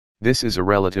This is a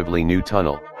relatively new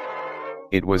tunnel.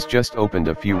 It was just opened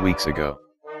a few weeks ago.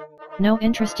 No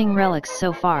interesting relics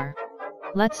so far.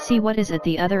 Let's see what is at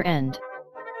the other end.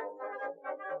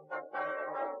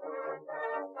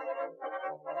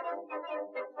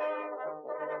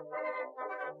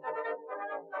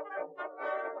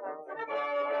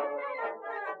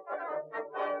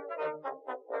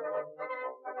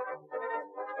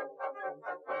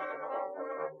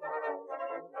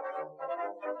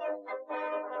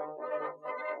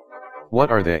 What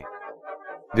are they?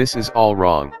 This is all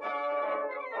wrong.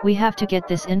 We have to get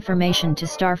this information to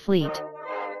Starfleet.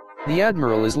 The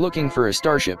Admiral is looking for a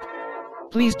starship.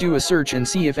 Please do a search and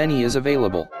see if any is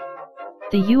available.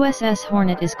 The USS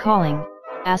Hornet is calling,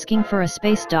 asking for a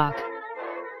space dock.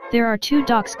 There are 2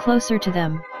 docks closer to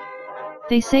them.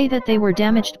 They say that they were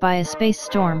damaged by a space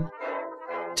storm.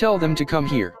 Tell them to come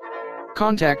here.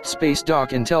 Contact Space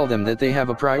Dock and tell them that they have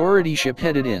a priority ship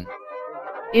headed in.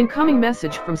 Incoming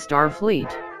message from Starfleet.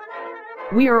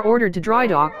 We are ordered to dry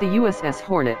dock the USS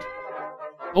Hornet.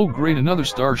 Oh great, another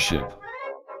starship.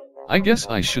 I guess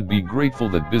I should be grateful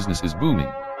that business is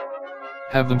booming.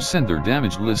 Have them send their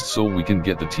damage list so we can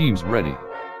get the teams ready.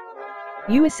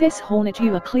 USS Hornet,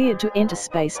 you are cleared to enter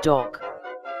space dock.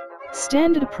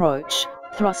 Standard approach,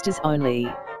 thrusters only.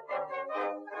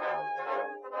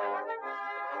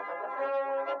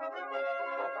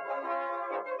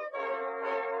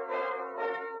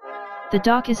 The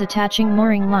dock is attaching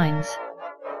mooring lines.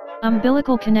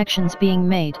 Umbilical connections being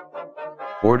made.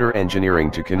 Order engineering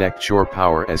to connect shore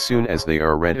power as soon as they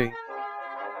are ready.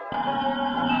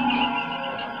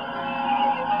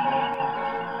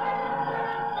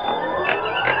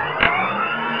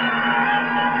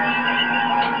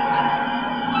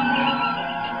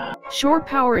 Shore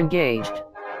power engaged.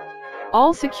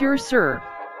 All secure, sir.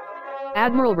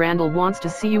 Admiral Randall wants to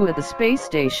see you at the space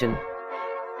station.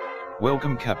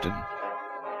 Welcome, Captain.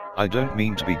 I don't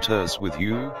mean to be terse with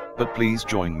you, but please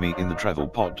join me in the travel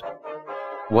pod.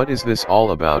 What is this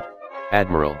all about,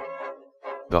 Admiral?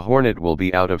 The Hornet will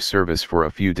be out of service for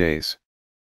a few days.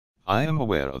 I am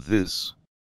aware of this.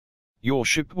 Your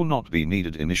ship will not be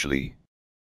needed initially.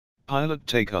 Pilot,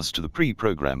 take us to the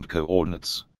pre-programmed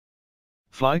coordinates.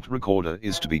 Flight recorder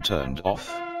is to be turned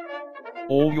off.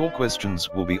 All your questions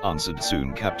will be answered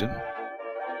soon, Captain.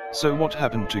 So what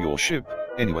happened to your ship,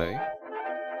 anyway?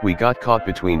 We got caught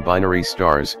between binary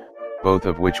stars, both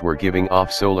of which were giving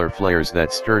off solar flares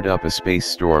that stirred up a space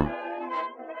storm.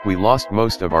 We lost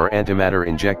most of our antimatter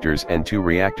injectors and 2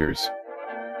 reactors.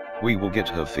 We will get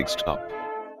her fixed up.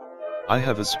 I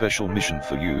have a special mission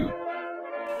for you.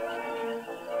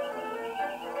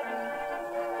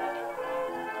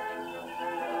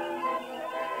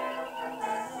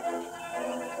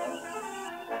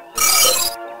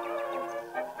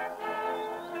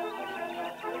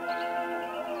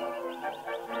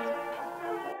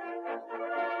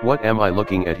 What am I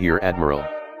looking at here, Admiral?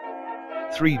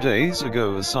 3 days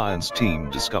ago a science team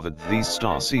discovered these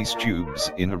star-seas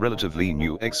tubes in a relatively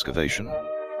new excavation.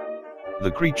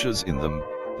 The creatures in them,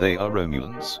 they are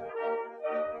Romulans.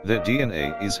 Their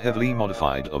DNA is heavily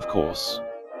modified, of course.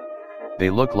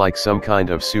 They look like some kind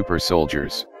of super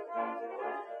soldiers.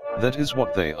 That is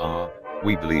what they are,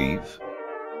 we believe.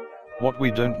 What we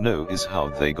don't know is how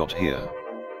they got here.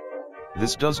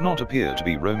 This does not appear to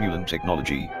be Romulan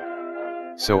technology.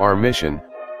 So our mission,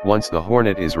 once the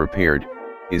Hornet is repaired,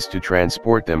 is to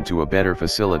transport them to a better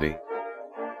facility.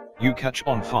 You catch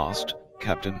on fast,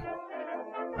 Captain.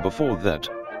 Before that,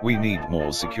 we need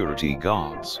more security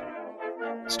guards.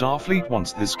 Starfleet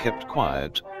wants this kept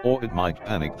quiet, or it might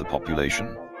panic the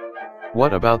population.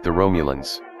 What about the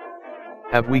Romulans?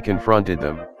 Have we confronted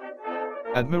them?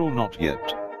 Admiral, not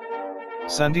yet.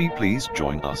 Sandy, please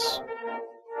join us.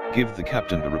 Give the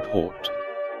captain a report.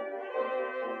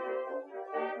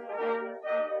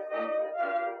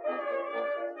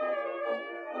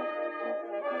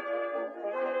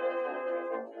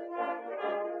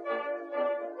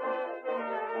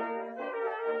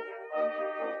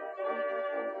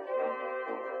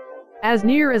 As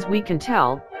near as we can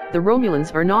tell, the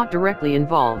Romulans are not directly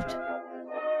involved.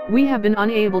 We have been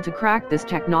unable to crack this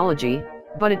technology,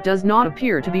 but it does not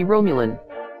appear to be Romulan.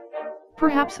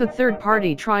 Perhaps a third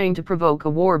party trying to provoke a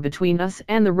war between us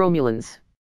and the Romulans.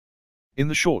 In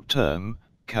the short term,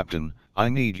 Captain, I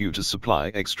need you to supply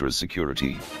extra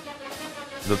security.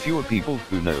 The fewer people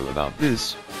who know about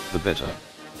this, the better.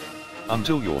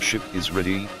 Until your ship is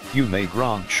ready, you may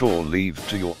grant shore leave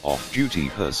to your off-duty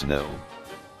personnel.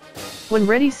 When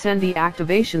ready, send the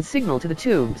activation signal to the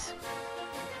tubes.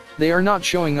 They are not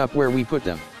showing up where we put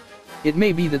them. It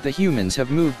may be that the humans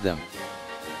have moved them.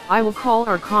 I will call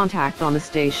our contact on the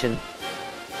station.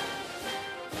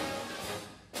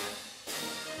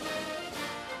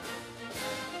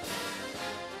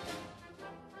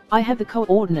 I have the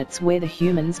coordinates where the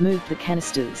humans moved the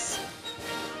canisters.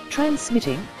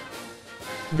 Transmitting.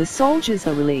 The soldiers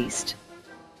are released.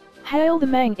 Hail the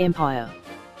Mang Empire.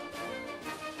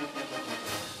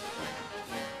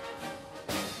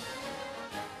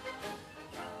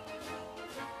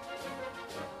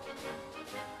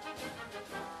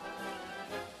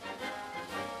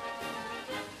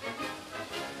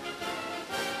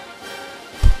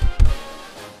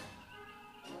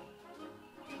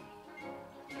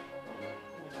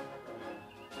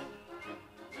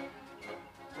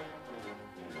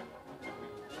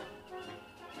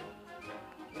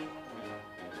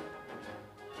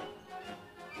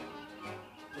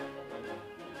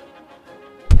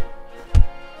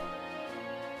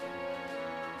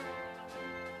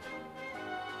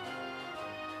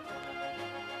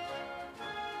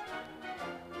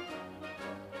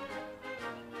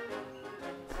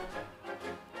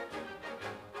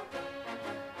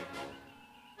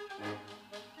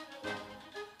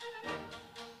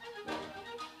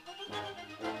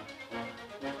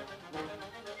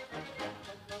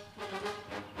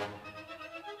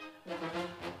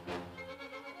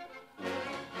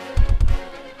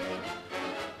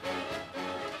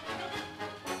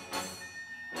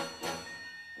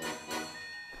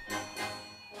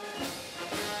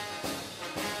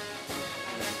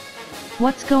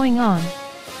 What's going on?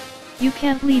 You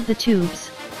can't leave the tubes.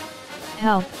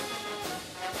 Help.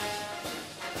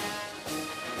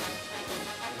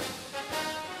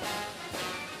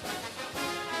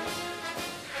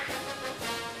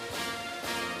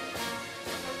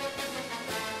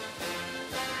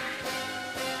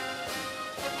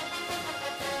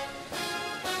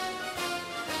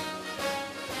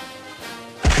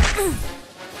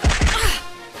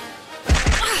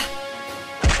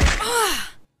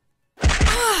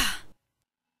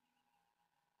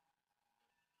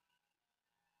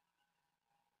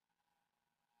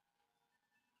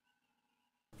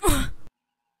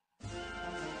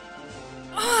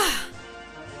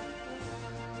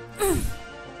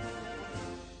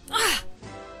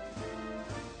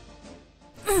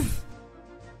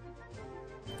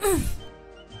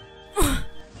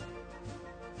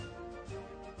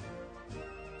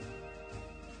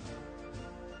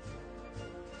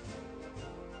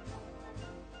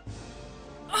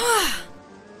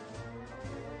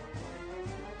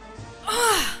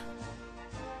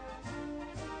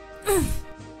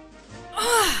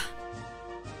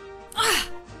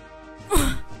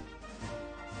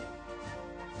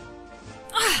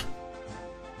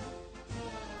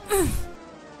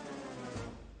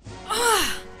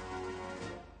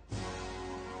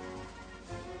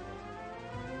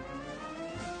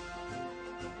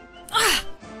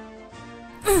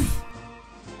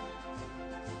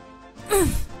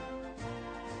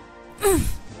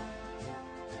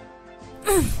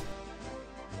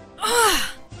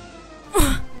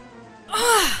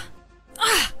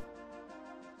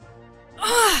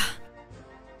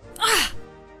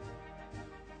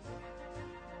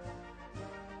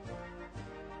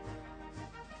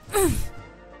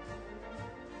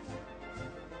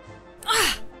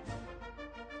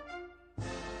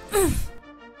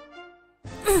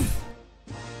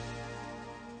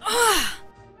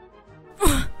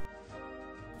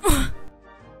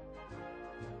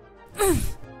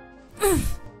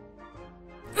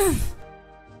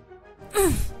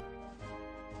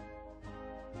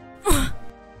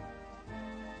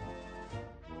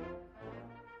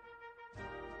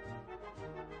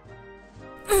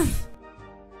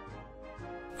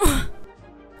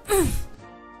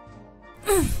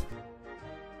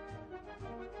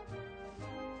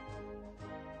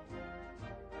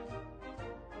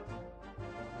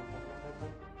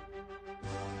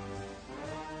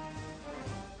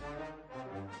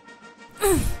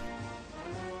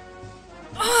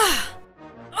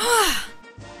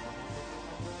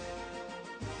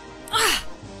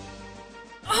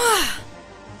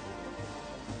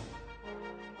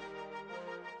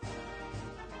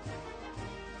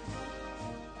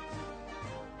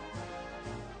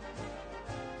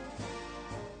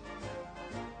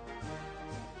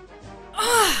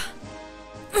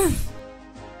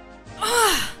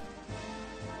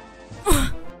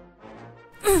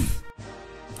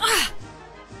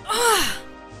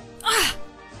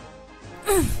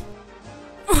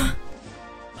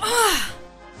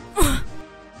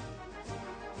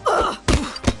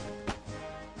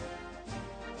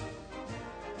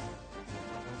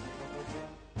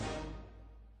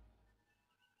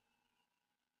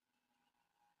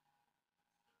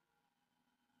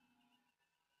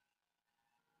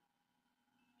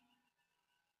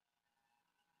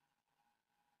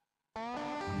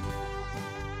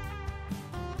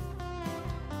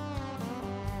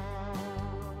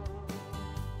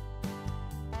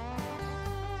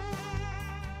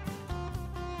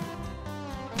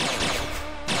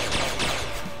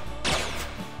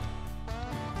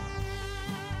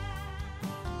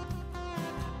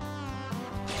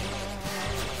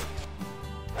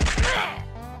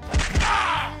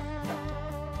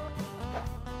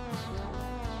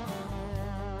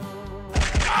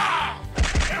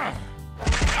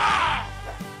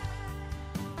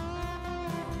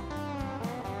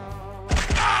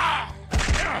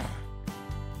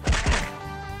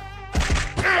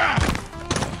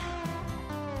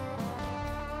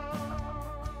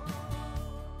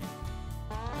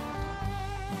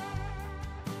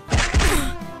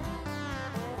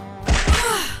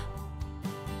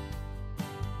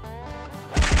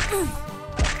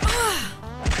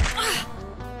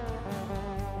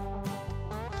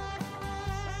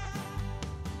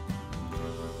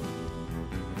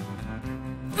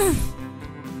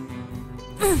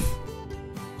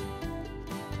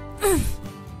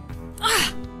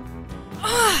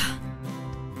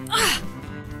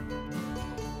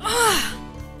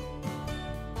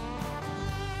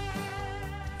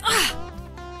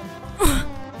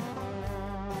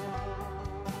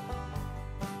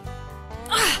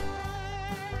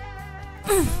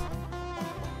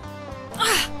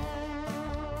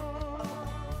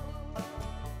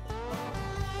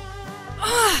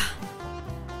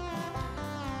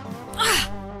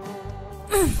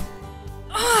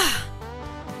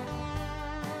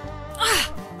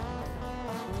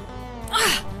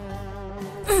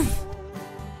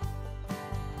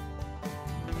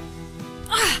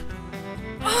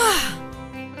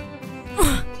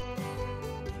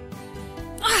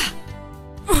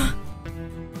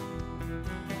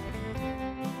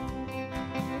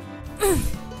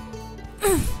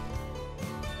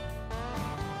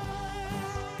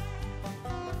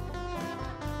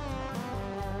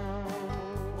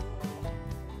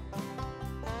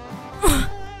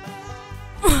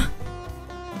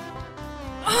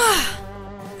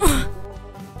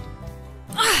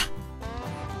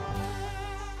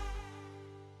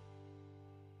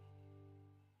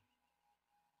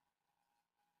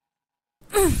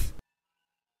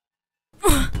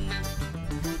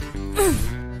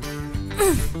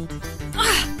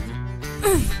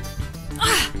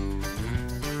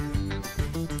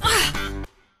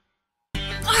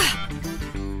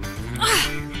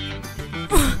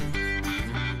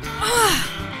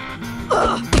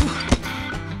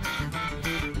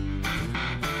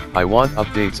 I want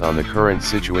updates on the current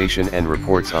situation and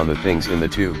reports on the things in the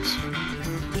tubes.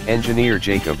 Engineer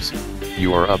Jacobs,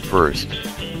 you are up first.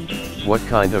 What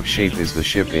kind of shape is the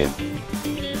ship in?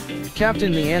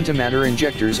 Captain, the antimatter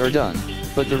injectors are done,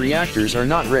 but the reactors are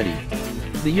not ready.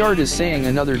 The yard is saying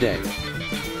another day.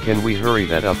 Can we hurry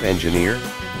that up, engineer?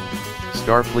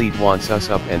 Starfleet wants us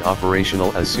up and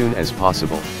operational as soon as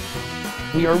possible.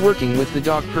 We are working with the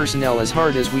dock personnel as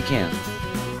hard as we can.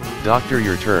 Doctor,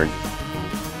 your turn.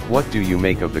 What do you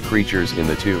make of the creatures in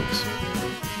the tubes?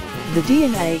 The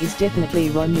DNA is definitely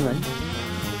Romulan.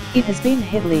 It has been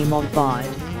heavily modified.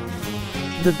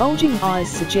 The bulging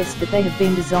eyes suggest that they have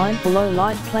been designed for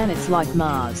low-light planets like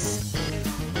Mars.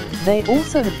 They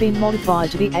also have been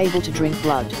modified to be able to drink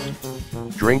blood.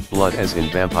 Drink blood as in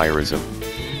vampirism.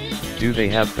 Do they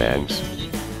have fangs?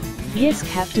 Yes,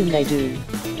 Captain, they do.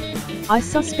 I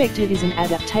suspect it is an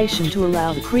adaptation to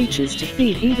allow the creatures to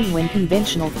feed even when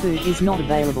conventional food is not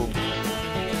available.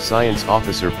 Science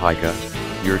Officer Pika,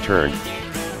 your turn.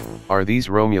 Are these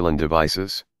Romulan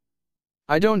devices?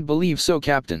 I don't believe so,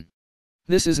 Captain.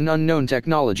 This is an unknown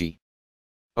technology.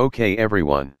 Okay,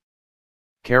 everyone.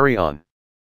 Carry on.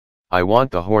 I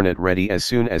want the Hornet ready as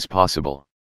soon as possible.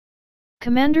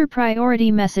 Commander, priority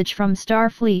message from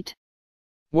Starfleet.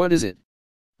 What is it?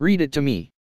 Read it to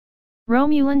me.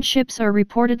 Romulan ships are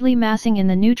reportedly massing in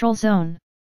the neutral zone.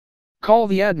 Call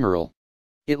the Admiral.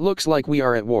 It looks like we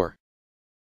are at war.